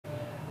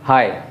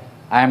Hi,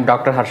 I am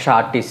Dr. Harsha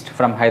Artist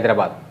from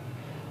Hyderabad.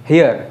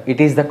 Here it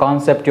is the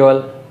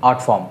conceptual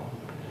art form.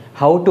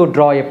 How to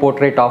draw a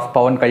portrait of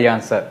Pawan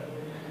Kalyan sir.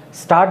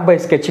 Start by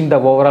sketching the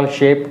overall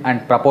shape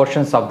and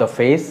proportions of the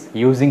face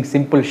using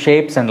simple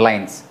shapes and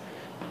lines.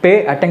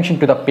 Pay attention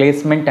to the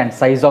placement and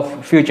size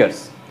of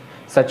features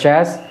such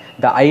as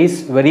the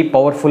eyes very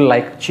powerful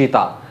like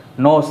cheetah,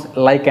 nose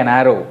like an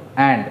arrow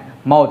and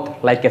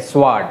mouth like a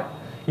sword.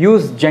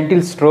 Use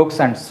gentle strokes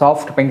and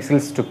soft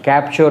pencils to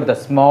capture the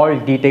small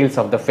details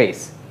of the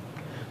face.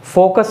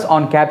 Focus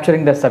on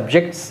capturing the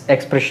subject's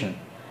expression,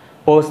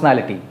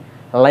 personality,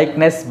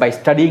 likeness by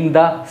studying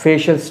the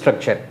facial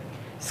structure.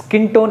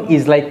 Skin tone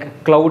is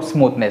like cloud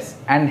smoothness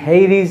and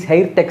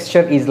hair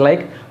texture is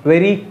like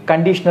very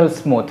conditional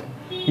smooth.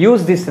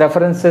 Use these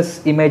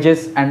references,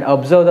 images and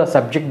observe the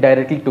subject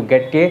directly to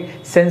get a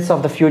sense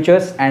of the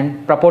features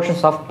and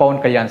proportions of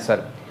Pawan Kalyan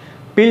sir.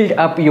 Build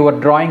up your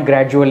drawing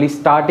gradually,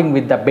 starting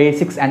with the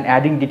basics and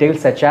adding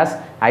details such as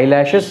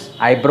eyelashes,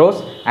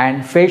 eyebrows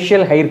and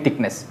facial hair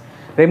thickness.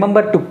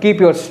 Remember to keep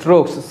your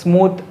strokes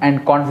smooth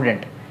and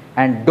confident,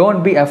 and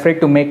don't be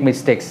afraid to make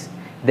mistakes.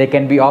 They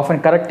can be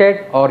often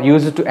corrected or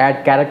used to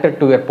add character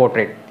to your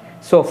portrait.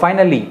 So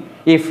finally,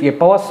 if a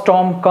power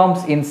storm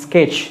comes in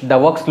sketch, the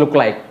works look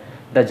like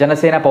the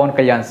Janasena Pawan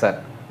Kalyan sir.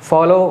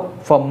 Follow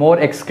for more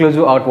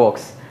exclusive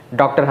artworks.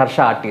 Dr.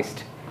 Harsha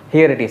Artist.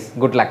 Here it is.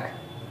 Good luck.